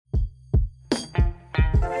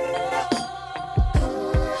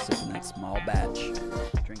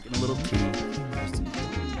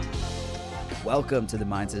Welcome to the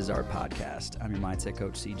Mindset is Art podcast. I'm your mindset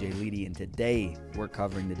coach, CJ Leedy, and today we're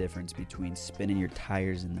covering the difference between spinning your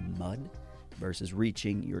tires in the mud versus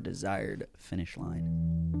reaching your desired finish line.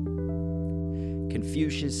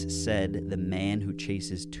 Confucius said, "The man who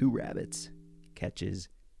chases two rabbits catches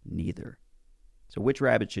neither." So which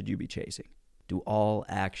rabbit should you be chasing? Do all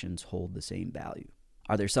actions hold the same value?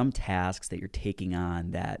 Are there some tasks that you're taking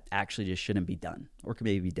on that actually just shouldn't be done or can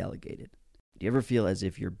maybe be delegated? Do you ever feel as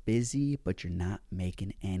if you're busy, but you're not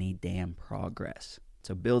making any damn progress?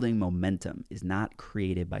 So building momentum is not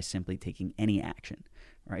created by simply taking any action,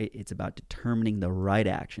 right? It's about determining the right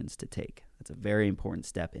actions to take. That's a very important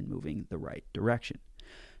step in moving the right direction.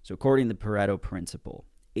 So according to the Pareto principle,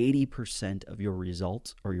 80% of your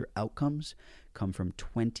results or your outcomes come from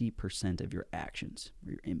 20% of your actions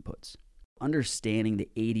or your inputs. Understanding the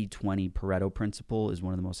 80-20 Pareto principle is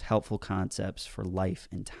one of the most helpful concepts for life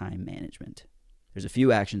and time management. There's a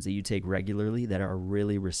few actions that you take regularly that are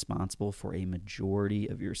really responsible for a majority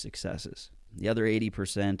of your successes. The other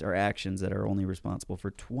 80% are actions that are only responsible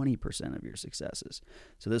for 20% of your successes.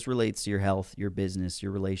 So this relates to your health, your business,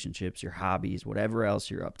 your relationships, your hobbies, whatever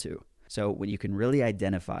else you're up to. So when you can really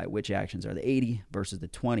identify which actions are the 80 versus the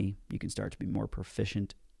 20, you can start to be more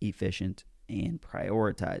proficient, efficient, and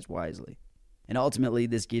prioritize wisely. And ultimately,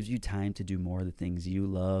 this gives you time to do more of the things you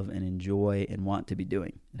love and enjoy and want to be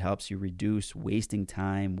doing. It helps you reduce wasting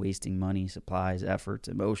time, wasting money, supplies, efforts,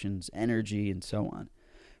 emotions, energy, and so on.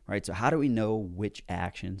 Right? So how do we know which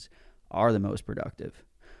actions are the most productive?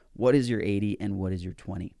 What is your 80 and what is your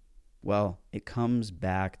 20? Well, it comes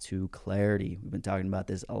back to clarity. We've been talking about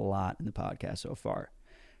this a lot in the podcast so far.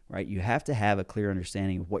 Right? You have to have a clear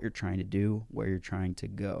understanding of what you're trying to do, where you're trying to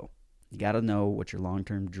go. You got to know what your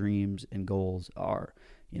long-term dreams and goals are.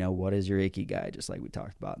 You know, what is your ikigai, just like we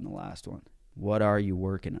talked about in the last one? What are you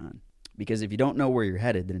working on? Because if you don't know where you're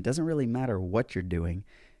headed, then it doesn't really matter what you're doing.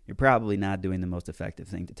 You're probably not doing the most effective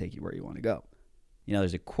thing to take you where you want to go. You know,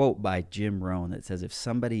 there's a quote by Jim Rohn that says, if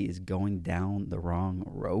somebody is going down the wrong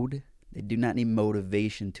road, they do not need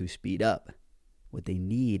motivation to speed up. What they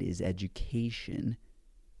need is education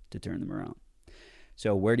to turn them around.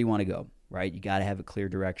 So where do you want to go? Right? You got to have a clear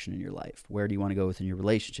direction in your life. Where do you want to go within your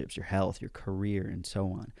relationships, your health, your career, and so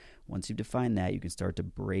on? Once you define that, you can start to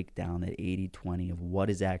break down that 80-20 of what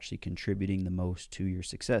is actually contributing the most to your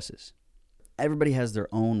successes. Everybody has their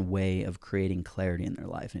own way of creating clarity in their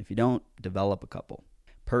life. And if you don't, develop a couple.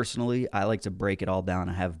 Personally, I like to break it all down.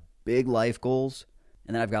 I have big life goals,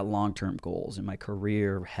 and then I've got long-term goals in my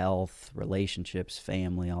career, health, relationships,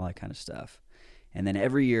 family, all that kind of stuff. And then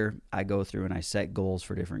every year I go through and I set goals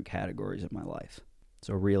for different categories of my life.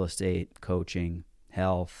 So real estate, coaching,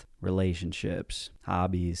 health, relationships,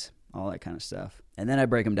 hobbies, all that kind of stuff. And then I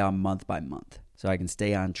break them down month by month so I can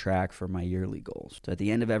stay on track for my yearly goals. So at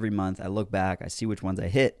the end of every month, I look back, I see which ones I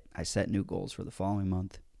hit, I set new goals for the following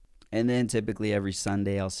month. And then typically every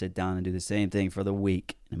Sunday I'll sit down and do the same thing for the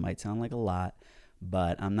week. It might sound like a lot,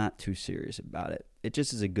 but I'm not too serious about it. It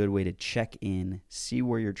just is a good way to check in, see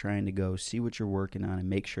where you're trying to go, see what you're working on, and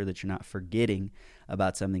make sure that you're not forgetting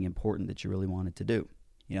about something important that you really wanted to do.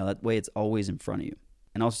 You know, that way it's always in front of you.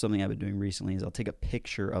 And also something I've been doing recently is I'll take a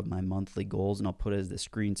picture of my monthly goals and I'll put it as the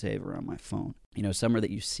screensaver on my phone. You know, somewhere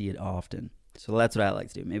that you see it often. So that's what I like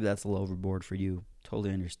to do. Maybe that's a little overboard for you.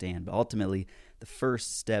 Totally understand. But ultimately, the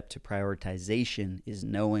first step to prioritization is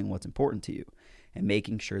knowing what's important to you and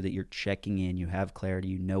making sure that you're checking in, you have clarity,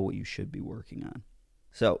 you know what you should be working on.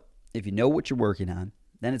 So if you know what you're working on,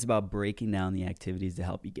 then it's about breaking down the activities to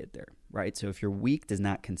help you get there, right? So if your week does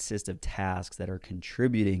not consist of tasks that are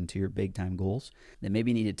contributing to your big time goals, then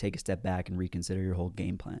maybe you need to take a step back and reconsider your whole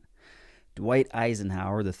game plan. Dwight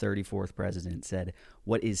Eisenhower, the 34th president, said,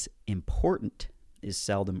 "What is important is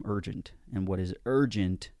seldom urgent, and what is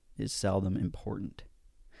urgent is seldom important."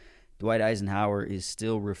 Dwight Eisenhower is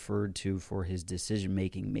still referred to for his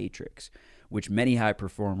decision-making matrix, which many high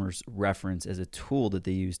performers reference as a tool that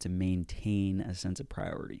they use to maintain a sense of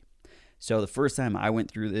priority. So the first time I went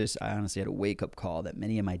through this, I honestly had a wake-up call that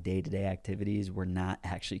many of my day-to-day activities were not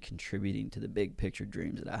actually contributing to the big picture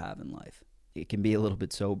dreams that I have in life. It can be a little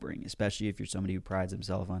bit sobering, especially if you're somebody who prides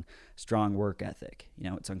himself on strong work ethic. You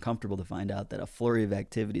know, it's uncomfortable to find out that a flurry of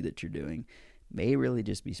activity that you're doing may really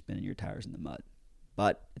just be spinning your tires in the mud.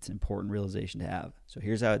 But it's an important realization to have. So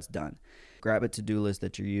here's how it's done. Grab a to-do list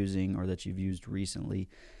that you're using or that you've used recently.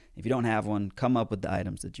 If you don't have one, come up with the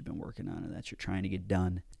items that you've been working on and that you're trying to get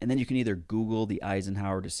done. And then you can either Google the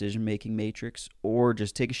Eisenhower decision-making matrix or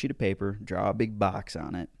just take a sheet of paper, draw a big box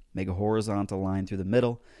on it, make a horizontal line through the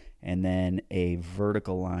middle, and then a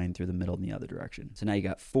vertical line through the middle in the other direction. So now you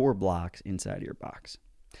got 4 blocks inside of your box.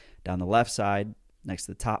 Down the left side, Next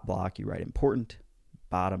to the top block, you write important.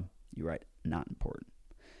 Bottom, you write not important.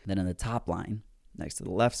 Then on the top line, next to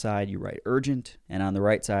the left side, you write urgent. And on the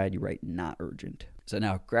right side, you write not urgent. So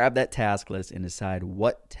now grab that task list and decide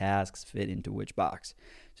what tasks fit into which box.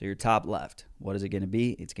 So your top left, what is it going to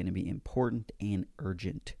be? It's going to be important and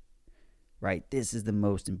urgent, right? This is the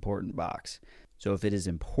most important box. So if it is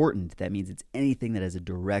important, that means it's anything that has a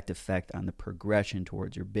direct effect on the progression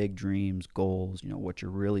towards your big dreams, goals, what you're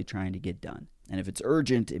really trying to get done. And if it's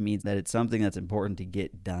urgent, it means that it's something that's important to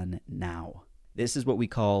get done now. This is what we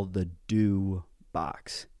call the do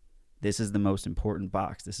box. This is the most important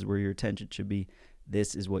box. This is where your attention should be.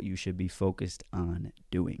 This is what you should be focused on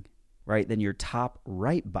doing, right? Then your top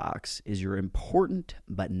right box is your important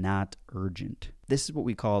but not urgent. This is what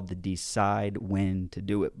we call the decide when to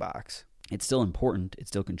do it box. It's still important. It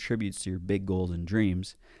still contributes to your big goals and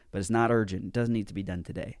dreams, but it's not urgent. It doesn't need to be done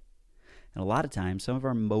today. And a lot of times, some of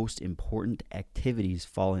our most important activities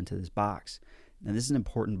fall into this box. And this is an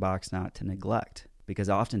important box not to neglect, because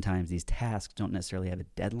oftentimes these tasks don't necessarily have a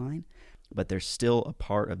deadline, but they're still a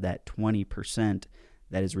part of that 20%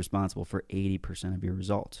 that is responsible for 80% of your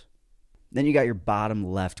results. Then you got your bottom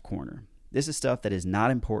left corner. This is stuff that is not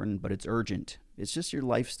important, but it's urgent. It's just your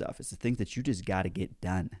life stuff. It's the things that you just got to get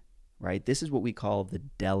done, right? This is what we call the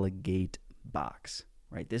delegate box,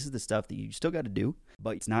 right? This is the stuff that you still got to do,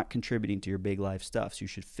 but it's not contributing to your big life stuff. So you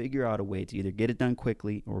should figure out a way to either get it done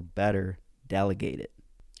quickly or better, delegate it.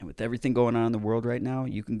 And with everything going on in the world right now,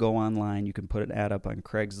 you can go online, you can put an ad up on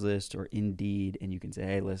Craigslist or Indeed, and you can say,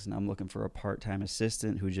 hey, listen, I'm looking for a part-time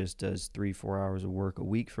assistant who just does 3-4 hours of work a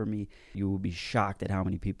week for me. You will be shocked at how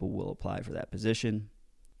many people will apply for that position.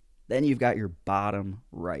 Then you've got your bottom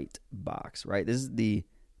right box, right? This is the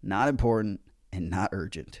not important and not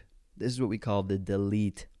urgent. This is what we call the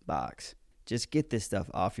delete box. Just get this stuff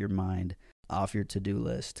off your mind, off your to-do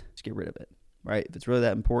list. Just get rid of it. Right? If it's really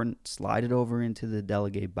that important, slide it over into the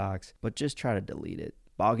delegate box, but just try to delete it.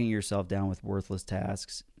 Bogging yourself down with worthless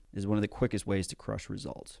tasks is one of the quickest ways to crush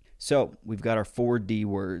results. So we've got our 4 D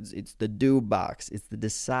words. It's the do box. It's the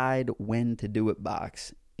decide when to do it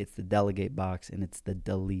box. It's the delegate box, and it's the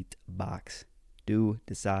delete box. Do,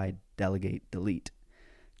 decide, delegate, delete.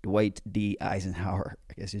 Dwight D. Eisenhower,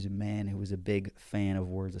 I guess he's a man who was a big fan of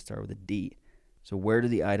words that start with a D. So where do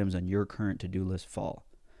the items on your current to-do list fall?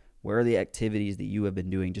 Where are the activities that you have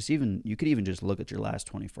been doing? You could even just look at your last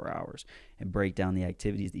 24 hours and break down the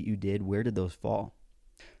activities that you did. Where did those fall?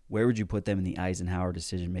 Where would you put them in the Eisenhower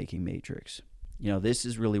decision-making matrix? This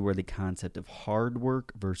is really where the concept of hard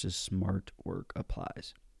work versus smart work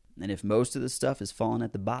applies. And if most of the stuff is falling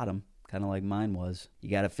at the bottom, kind of like mine was,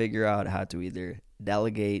 you got to figure out how to either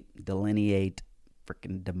delegate, delineate,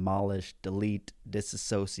 freaking demolish, delete,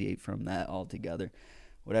 disassociate from that altogether.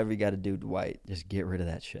 Whatever you got to do, Dwight, just get rid of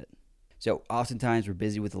that shit. So oftentimes we're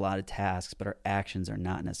busy with a lot of tasks, but our actions are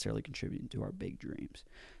not necessarily contributing to our big dreams.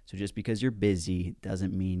 So just because you're busy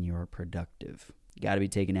doesn't mean you're productive. You got to be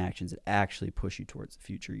taking actions that actually push you towards the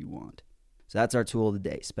future you want. So that's our tool of the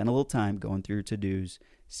day. Spend a little time going through your to-dos,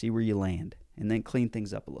 see where you land, and then clean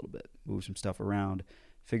things up a little bit. Move some stuff around,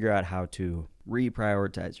 figure out how to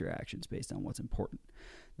reprioritize your actions based on what's important.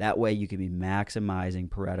 That way you can be maximizing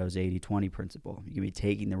Pareto's 80-20 principle. You can be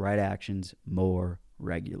taking the right actions more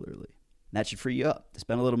regularly. That should free you up to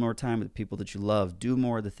spend a little more time with the people that you love, do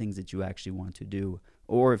more of the things that you actually want to do,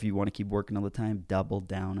 or if you want to keep working all the time, double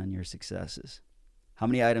down on your successes. How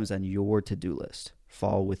many items on your to-do list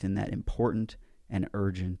fall within that important and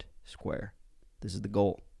urgent square? This is the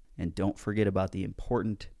goal. And don't forget about the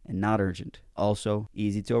important and not urgent. Also,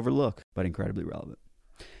 easy to overlook, but incredibly relevant.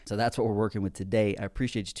 So that's what we're working with today. I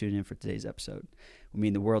appreciate you tuning in for today's episode. It would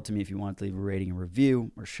mean the world to me if you want to leave a rating and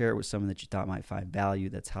review or share it with someone that you thought might find value.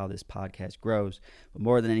 That's how this podcast grows. But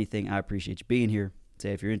more than anything, I appreciate you being here.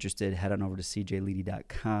 Say if you're interested, head on over to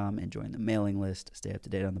cjleedy.com and join the mailing list. Stay up to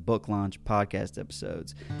date on the book launch, podcast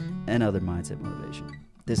episodes, and other mindset motivation.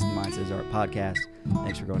 This is the Mindset is Art podcast.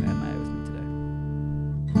 Thanks for going to MIA with me today.